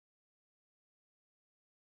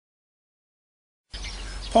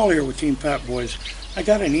Paul here with Team Fat Boys. I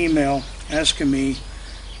got an email asking me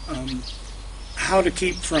how to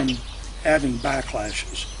keep from having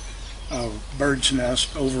backlashes, bird's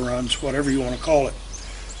nest, overruns, whatever you want to call it.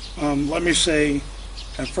 Let me say,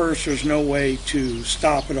 at first, there's no way to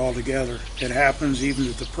stop it altogether. It happens even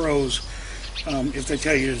to the pros. If they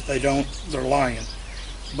tell you that they don't, they're lying.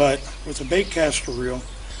 But with a bait caster reel,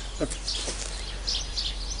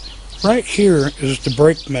 right here is the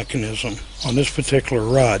brake mechanism on this particular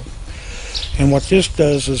rod. And what this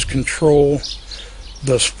does is control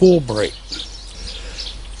the spool brake.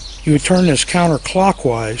 You would turn this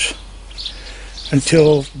counterclockwise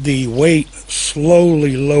until the weight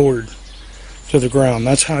slowly lowered to the ground.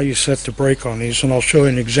 That's how you set the brake on these, and I'll show you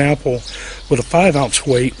an example with a 5-ounce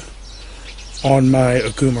weight on my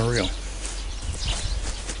Aguma reel.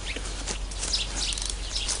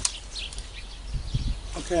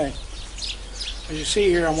 Okay, as you see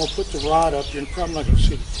here, I'm going to put the rod up. You're probably not going to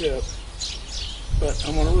see the tip, but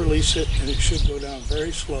I'm going to release it, and it should go down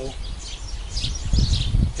very slow.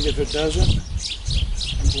 And if it doesn't,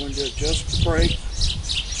 I'm going to adjust the brake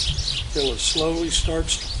till it slowly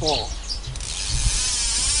starts to fall.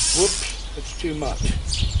 Whoops, that's too much.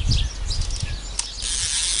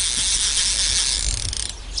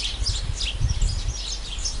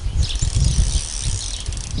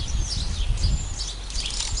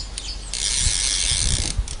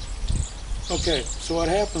 Okay, so what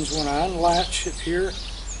happens when I unlatch it here,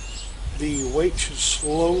 the weight should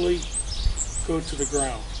slowly go to the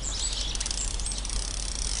ground.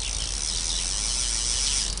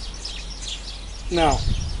 Now,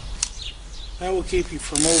 that will keep you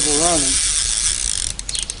from overrunning.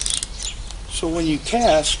 So when you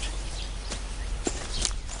cast,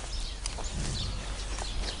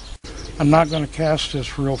 I'm not going to cast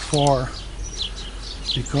this real far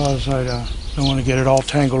because I don't want to get it all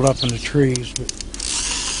tangled up in the trees. But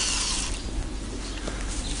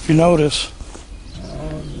if you notice,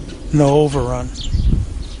 no overrun.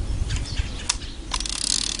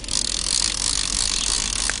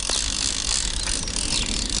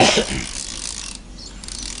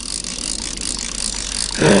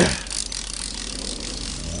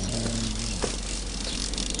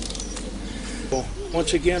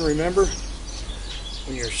 Once again, remember,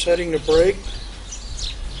 when you're setting the brake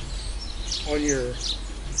on your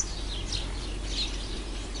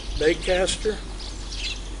bait caster,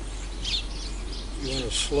 you want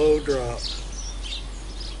a slow drop.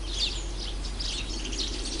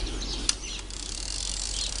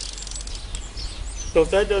 So if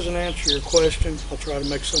that doesn't answer your question, I'll try to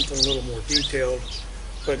make something a little more detailed.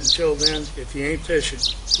 But until then, if you ain't fishing,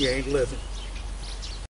 you ain't living.